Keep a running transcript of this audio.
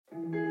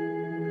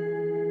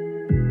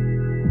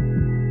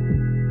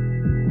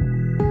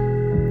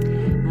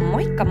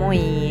Moikka moi!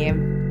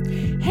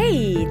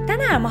 Hei,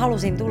 tänään mä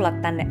halusin tulla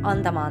tänne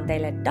antamaan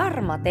teille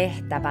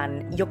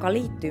Dharma-tehtävän, joka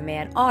liittyy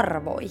meidän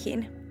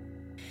arvoihin.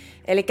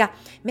 Elikkä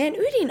meidän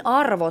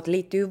ydinarvot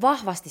liittyy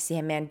vahvasti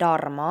siihen meidän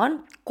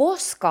dharmaan,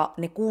 koska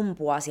ne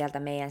kumpuaa sieltä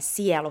meidän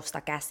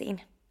sielusta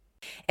käsin.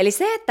 Eli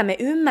se, että me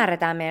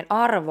ymmärretään meidän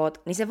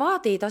arvot, niin se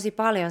vaatii tosi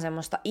paljon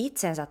semmoista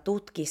itsensä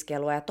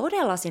tutkiskelua ja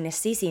todella sinne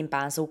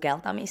sisimpään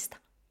sukeltamista.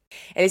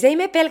 Eli se ei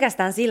mene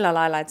pelkästään sillä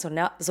lailla, että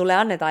sulle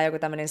annetaan joku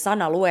tämmöinen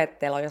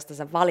sanaluettelo, josta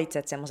sä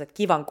valitset semmoiset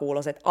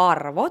kivankuuloiset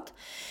arvot,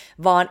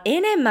 vaan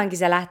enemmänkin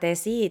se lähtee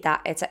siitä,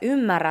 että sä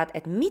ymmärrät,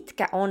 että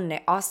mitkä on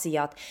ne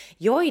asiat,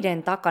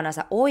 joiden takana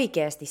sä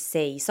oikeasti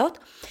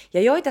seisot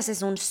ja joita se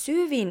sun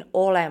syvin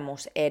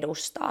olemus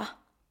edustaa.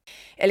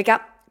 Eli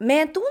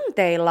meidän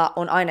tunteilla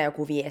on aina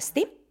joku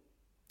viesti.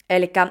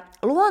 Eli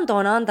luonto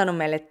on antanut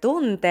meille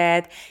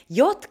tunteet,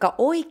 jotka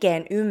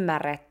oikein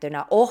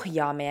ymmärrettynä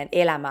ohjaa meidän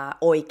elämää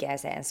oikeaan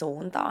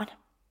suuntaan.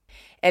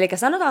 Eli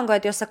sanotaanko,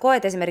 että jos sä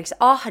koet esimerkiksi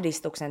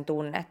ahdistuksen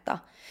tunnetta,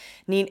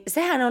 niin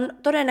sehän on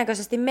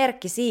todennäköisesti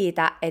merkki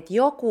siitä, että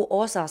joku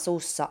osa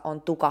sussa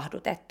on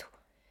tukahdutettu.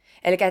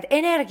 Eli että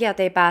energiat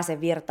ei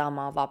pääse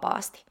virtaamaan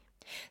vapaasti.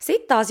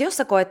 Sitten taas, jos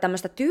sä koet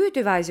tämmöistä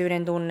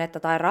tyytyväisyyden tunnetta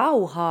tai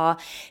rauhaa,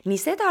 niin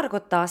se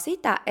tarkoittaa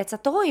sitä, että sä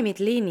toimit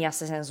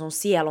linjassa sen sun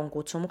sielun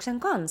kutsumuksen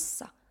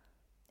kanssa.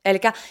 Eli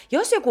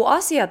jos joku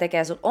asia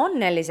tekee sut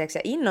onnelliseksi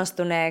ja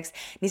innostuneeksi,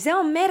 niin se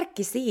on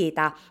merkki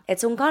siitä,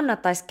 että sun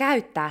kannattaisi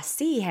käyttää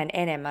siihen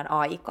enemmän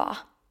aikaa.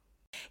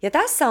 Ja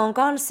tässä on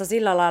kanssa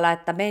sillä lailla,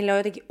 että meillä on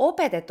jotenkin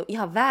opetettu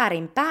ihan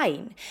väärin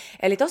päin.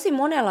 Eli tosi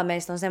monella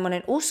meistä on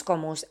semmoinen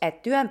uskomus,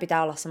 että työn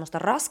pitää olla semmoista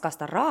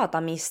raskasta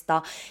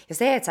raatamista, ja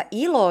se, että sä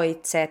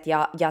iloitset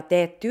ja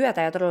teet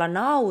työtä ja todella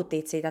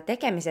nautit siitä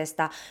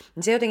tekemisestä,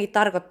 niin se jotenkin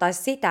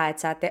tarkoittaisi sitä,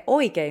 että sä et tee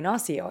oikein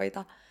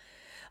asioita.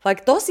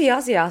 Vaikka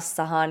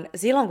tosiasiassahan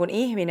silloin, kun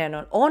ihminen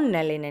on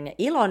onnellinen ja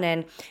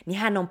iloinen, niin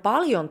hän on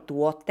paljon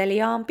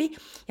tuotteliaampi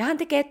ja hän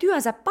tekee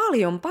työnsä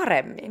paljon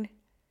paremmin.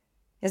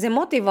 Ja se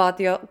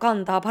motivaatio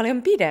kantaa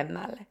paljon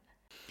pidemmälle.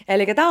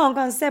 Eli tämä on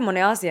myös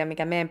semmoinen asia,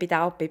 mikä meidän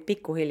pitää oppia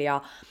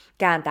pikkuhiljaa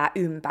kääntää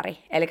ympäri.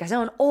 Eli se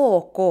on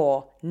ok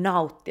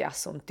nauttia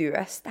sun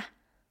työstä.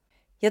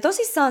 Ja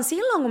tosissaan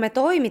silloin, kun me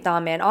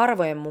toimitaan meidän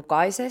arvojen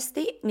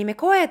mukaisesti, niin me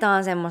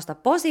koetaan semmoista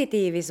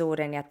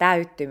positiivisuuden ja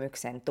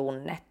täyttymyksen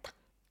tunnetta.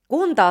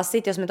 Kun taas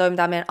sitten, jos me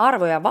toimitaan meidän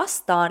arvoja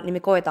vastaan, niin me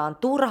koetaan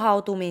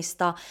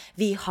turhautumista,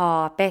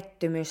 vihaa,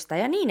 pettymystä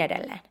ja niin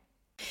edelleen.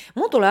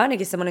 Mun tulee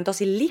ainakin semmoinen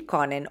tosi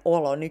likainen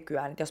olo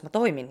nykyään, että jos mä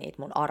toimin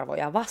niitä mun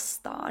arvoja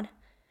vastaan.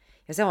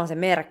 Ja se on se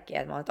merkki,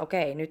 että mä oon, että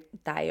okei, nyt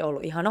tää ei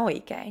ollut ihan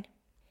oikein.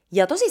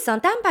 Ja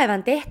tosissaan tämän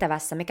päivän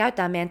tehtävässä me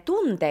käytetään meidän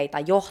tunteita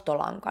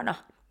johtolankana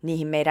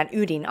niihin meidän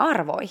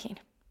ydinarvoihin.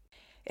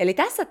 Eli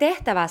tässä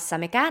tehtävässä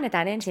me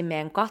käännetään ensin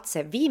meidän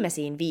katse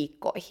viimeisiin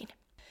viikkoihin.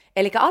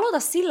 Eli aloita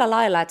sillä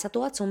lailla, että sä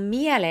tuot sun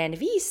mieleen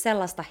 5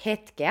 sellaista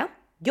hetkeä,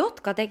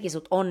 jotka teki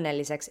sut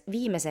onnelliseksi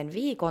viimeisen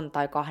viikon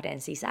tai 2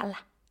 sisällä.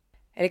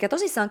 Eli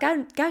tosissaan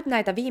käyt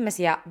näitä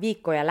viimeisiä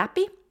viikkoja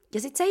läpi,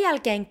 ja sitten sen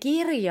jälkeen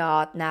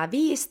kirjaat nämä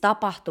 5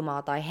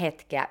 tapahtumaa tai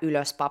hetkeä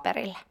ylös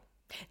paperille.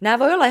 Nämä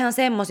voi olla ihan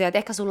semmosia, että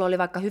ehkä sulla oli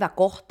vaikka hyvä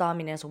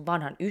kohtaaminen sun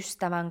vanhan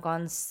ystävän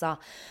kanssa,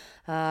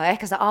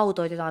 ehkä sä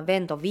autoit jotain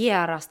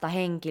ventovierasta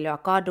henkilöä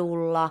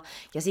kadulla,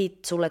 ja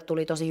siitä sulle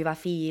tuli tosi hyvä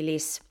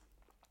fiilis.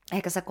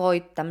 Ehkä sä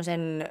koit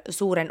tämmöisen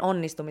suuren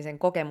onnistumisen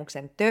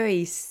kokemuksen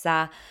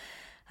töissä.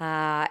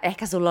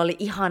 Ehkä sulla oli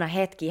ihana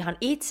hetki ihan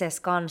itses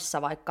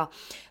kanssa, vaikka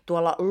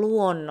tuolla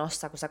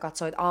luonnossa, kun sä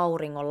katsoit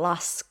auringon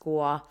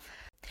laskua.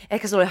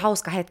 Ehkä sulla oli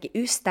hauska hetki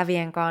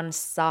ystävien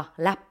kanssa,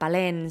 läppä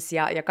lensi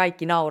ja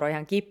kaikki nauroi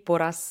ihan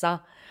kippurassa.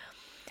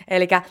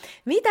 Elikkä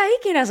mitä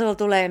ikinä sulla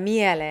tulee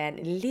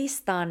mieleen,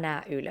 listaa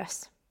nää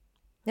ylös.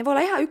 Ne voi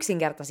olla ihan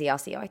yksinkertaisia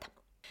asioita.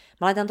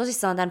 Mä laitan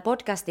tosissaan tämän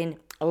podcastin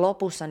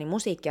lopussani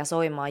musiikkia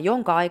soimaan,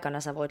 jonka aikana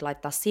sä voit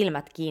laittaa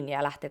silmät kiinni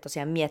ja lähteä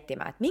tosiaan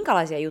miettimään, että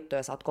minkälaisia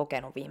juttuja sä oot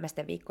kokenut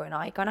viimeisten viikkojen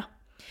aikana.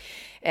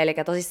 Eli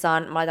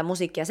tosissaan mä laitan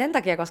musiikkia sen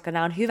takia, koska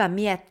nämä on hyvä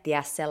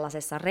miettiä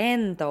sellaisessa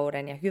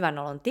rentouden ja hyvän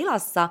olon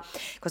tilassa,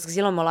 koska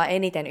silloin me ollaan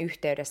eniten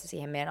yhteydessä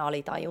siihen meidän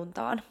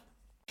alitajuntaan.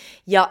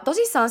 Ja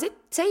tosissaan sit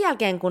sen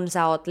jälkeen, kun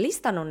sä oot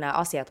listannut nämä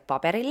asiat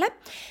paperille,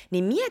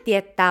 niin mieti,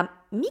 että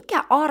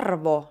mikä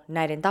arvo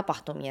näiden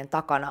tapahtumien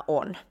takana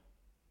on.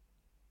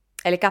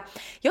 Eli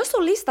jos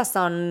sun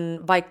listassa on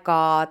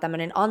vaikka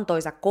tämmöinen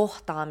antoisa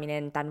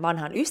kohtaaminen tämän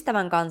vanhan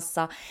ystävän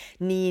kanssa,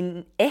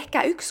 niin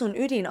ehkä yksi sun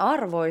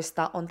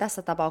ydinarvoista on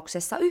tässä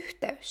tapauksessa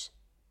yhteys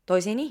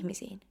toisiin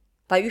ihmisiin,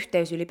 tai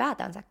yhteys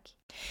ylipäätänsäkin.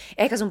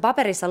 Ehkä sun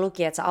paperissa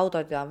luki, että sä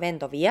autoit jotain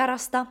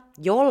ventovierasta,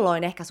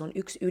 jolloin ehkä sun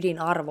yksi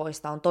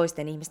ydinarvoista on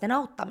toisten ihmisten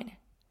auttaminen.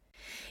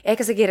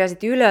 Ehkä sä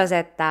kirjasit ylös,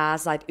 että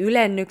sait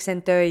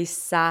ylennyksen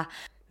töissä,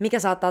 mikä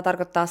saattaa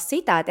tarkoittaa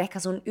sitä, että ehkä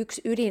sun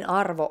yksi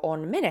ydinarvo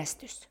on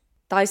menestys.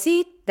 Tai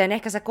sitten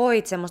ehkä sä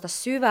koit semmoista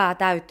syvää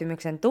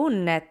täyttymyksen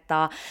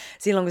tunnetta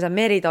silloin, kun sä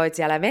meditoit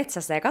siellä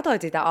metsässä ja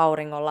katsoit sitä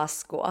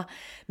auringonlaskua,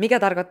 mikä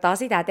tarkoittaa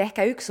sitä, että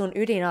ehkä yksi sun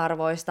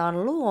ydinarvoista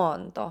on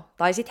luonto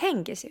tai sit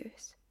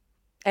henkisyys.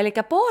 Eli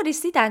pohdi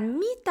sitä, että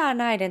mitä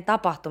näiden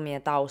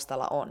tapahtumien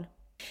taustalla on.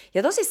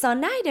 Ja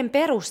tosissaan näiden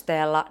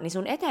perusteella niin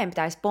sun eteen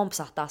pitäisi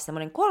pompsahtaa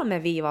semmoinen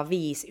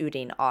 3-5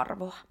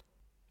 ydinarvoa.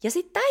 Ja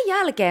sitten tämän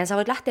jälkeen sä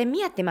voit lähteä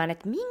miettimään,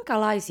 että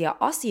minkälaisia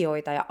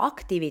asioita ja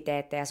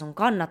aktiviteetteja sun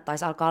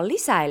kannattaisi alkaa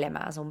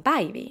lisäilemään sun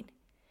päiviin,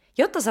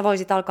 jotta sä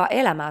voisit alkaa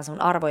elämään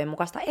sun arvojen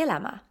mukaista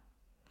elämää.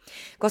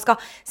 Koska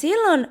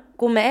silloin,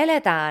 kun me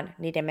eletään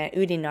niiden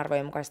meidän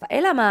ydinarvojen mukaista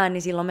elämää,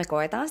 niin silloin me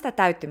koetaan sitä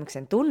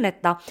täyttymyksen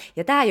tunnetta,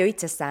 ja tämä jo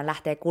itsessään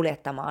lähtee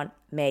kuljettamaan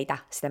meitä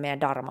sitä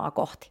meidän dharmaa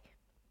kohti.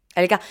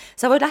 Eli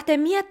sä voit lähteä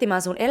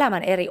miettimään sun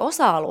elämän eri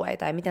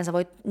osa-alueita ja miten sä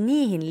voit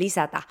niihin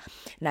lisätä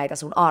näitä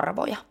sun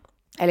arvoja.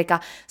 Eli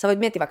sä voit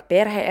miettiä vaikka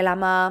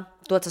perhe-elämää,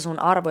 tuot sä sun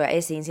arvoja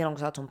esiin silloin, kun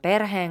sä oot sun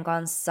perheen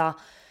kanssa,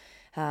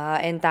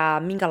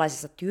 entä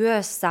minkälaisessa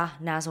työssä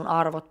nämä sun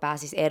arvot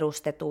pääsis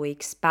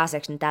edustetuiksi,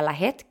 pääseekö ne tällä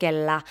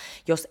hetkellä,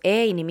 jos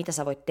ei, niin mitä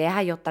sä voit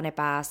tehdä, jotta ne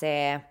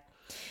pääsee,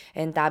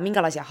 entä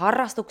minkälaisia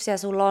harrastuksia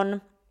sulla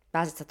on,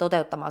 pääset sä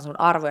toteuttamaan sun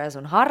arvoja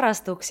sun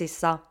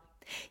harrastuksissa,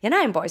 ja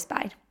näin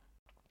poispäin.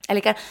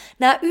 Eli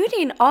nämä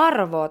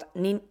ydinarvot,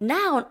 niin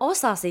nämä on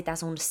osa sitä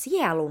sun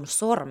sielun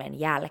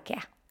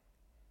sormenjälkeä.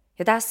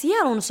 Ja tämä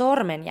sielun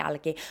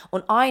sormenjälki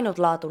on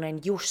ainutlaatuinen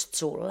just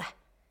sulle.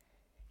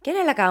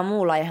 Kenelläkään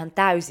muulla ei ihan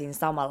täysin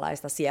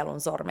samanlaista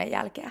sielun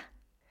sormenjälkeä.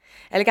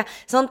 Eli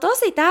se on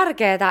tosi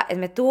tärkeää, että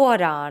me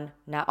tuodaan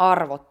nämä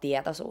arvot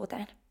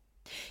tietoisuuteen.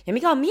 Ja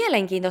mikä on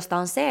mielenkiintoista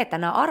on se, että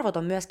nämä arvot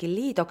on myöskin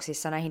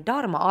liitoksissa näihin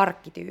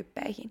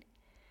dharma-arkkityyppeihin.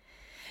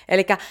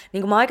 Eli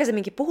niin kuin mä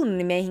aikaisemminkin puhunut,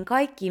 niin meihin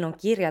kaikkiin on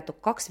kirjattu 2-3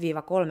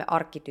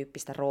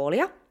 arkkityyppistä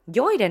roolia,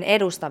 joiden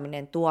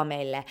edustaminen tuo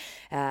meille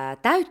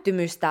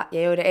täyttymystä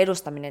ja joiden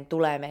edustaminen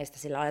tulee meistä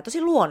sillä lailla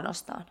tosi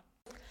luonnostaan.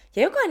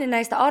 Ja jokainen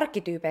näistä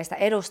arkkityypeistä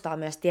edustaa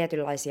myös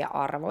tietynlaisia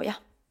arvoja.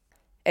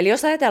 Eli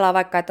jos ajatellaan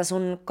vaikka, että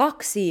sun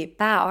 2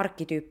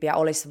 pääarkkityyppiä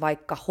olisi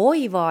vaikka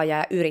hoivaaja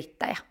ja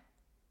yrittäjä,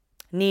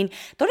 niin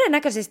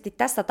todennäköisesti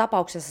tässä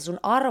tapauksessa sun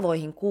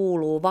arvoihin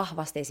kuuluu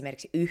vahvasti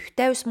esimerkiksi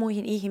yhteys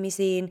muihin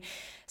ihmisiin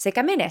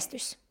sekä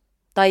menestys.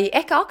 Tai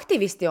ehkä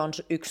aktivisti on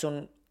yksi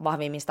sun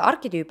vahvimmista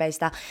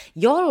arkkityypeistä,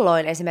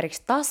 jolloin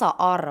esimerkiksi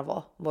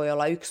tasa-arvo voi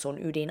olla yksi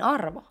sun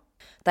ydinarvo.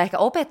 Tai ehkä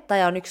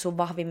opettaja on yksi sun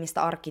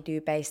vahvimmista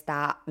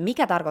arkkityypeistä,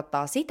 mikä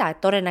tarkoittaa sitä,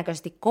 että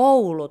todennäköisesti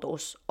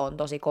koulutus on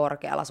tosi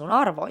korkealla sun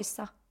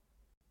arvoissa.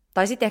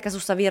 Tai sitten ehkä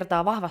sussa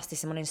virtaa vahvasti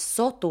semmoinen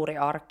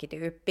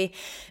soturi-arkkityyppi,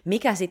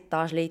 mikä sitten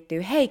taas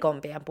liittyy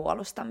heikompien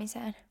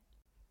puolustamiseen.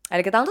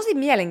 Eli tämä on tosi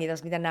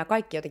mielenkiintoista, miten nämä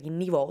kaikki jotenkin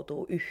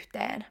nivoutuu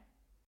yhteen.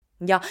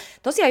 Ja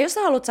tosiaan, jos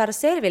sä haluat saada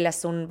selville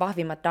sun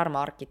vahvimmat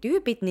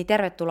dharma-arkkityypit, niin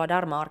tervetuloa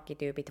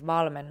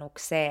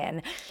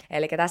dharma-arkkityypit-valmennukseen.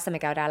 Eli tässä me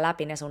käydään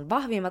läpi ne sun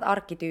vahvimmat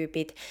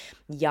arkkityypit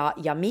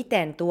ja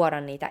miten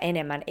tuoda niitä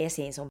enemmän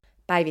esiin sun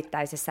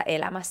päivittäisessä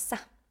elämässä.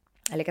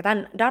 Eli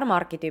tämän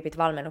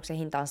Dharma-arkkityypit-valmennuksen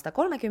hinta on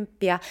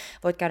 130,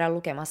 voit käydä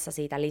lukemassa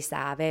siitä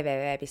lisää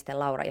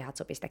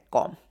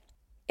www.lauraihatsu.com.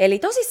 Eli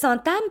tosissaan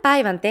tämän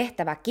päivän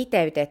tehtävä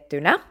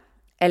kiteytettynä,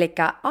 eli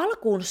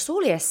alkuun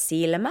sulje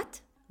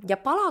silmät ja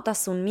palauta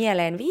sun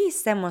mieleen 5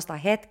 semmoista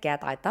hetkeä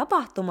tai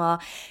tapahtumaa,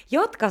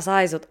 jotka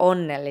sai sut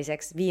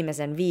onnelliseksi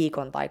viimeisen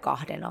viikon tai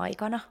 2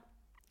 aikana.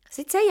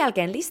 Sitten sen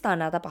jälkeen listaa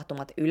nämä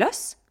tapahtumat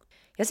ylös.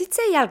 Ja sitten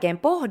sen jälkeen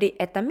pohdi,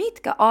 että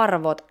mitkä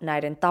arvot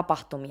näiden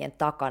tapahtumien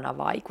takana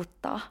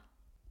vaikuttaa.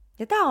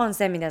 Ja tää on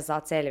se, miten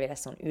saat selville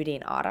sun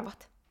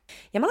ydinarvot.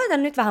 Ja mä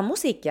laitan nyt vähän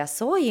musiikkia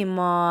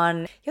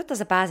soimaan, jotta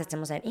sä pääset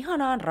semmoiseen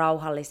ihanaan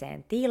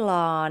rauhalliseen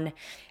tilaan.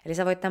 Eli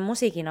sä voit tämän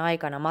musiikin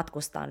aikana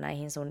matkustaa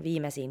näihin sun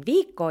viimeisiin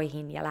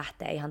viikkoihin ja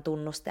lähteä ihan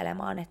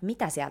tunnustelemaan, että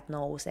mitä sieltä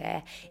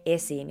nousee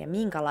esiin ja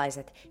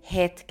minkälaiset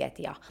hetket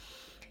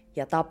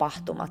ja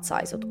tapahtumat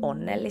sai sut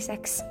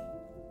onnelliseksi.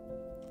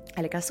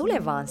 Eli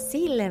sulje vaan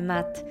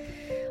silmät,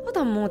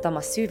 ota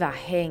muutama syvä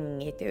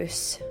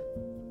hengitys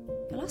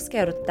ja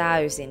laskeudu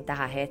täysin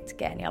tähän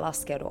hetkeen ja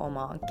laskeudu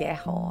omaan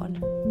kehoon.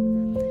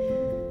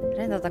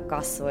 Rentouta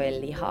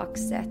kasvojen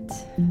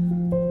lihakset.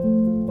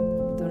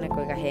 Tunne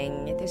kuinka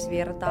hengitys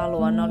virtaa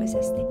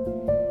luonnollisesti.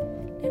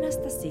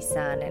 Nenästä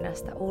sisään,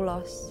 nenästä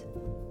ulos.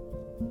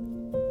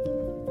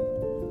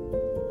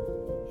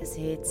 Ja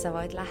siitä sä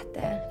voit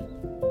lähteä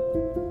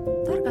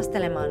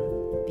tarkastelemaan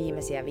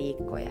viimeisiä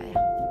viikkoja ja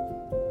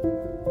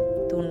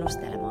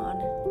tunnustelemaan,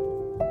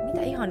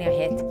 mitä ihania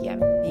hetkiä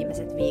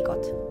viimeiset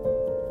viikot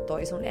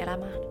toi sun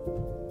elämään.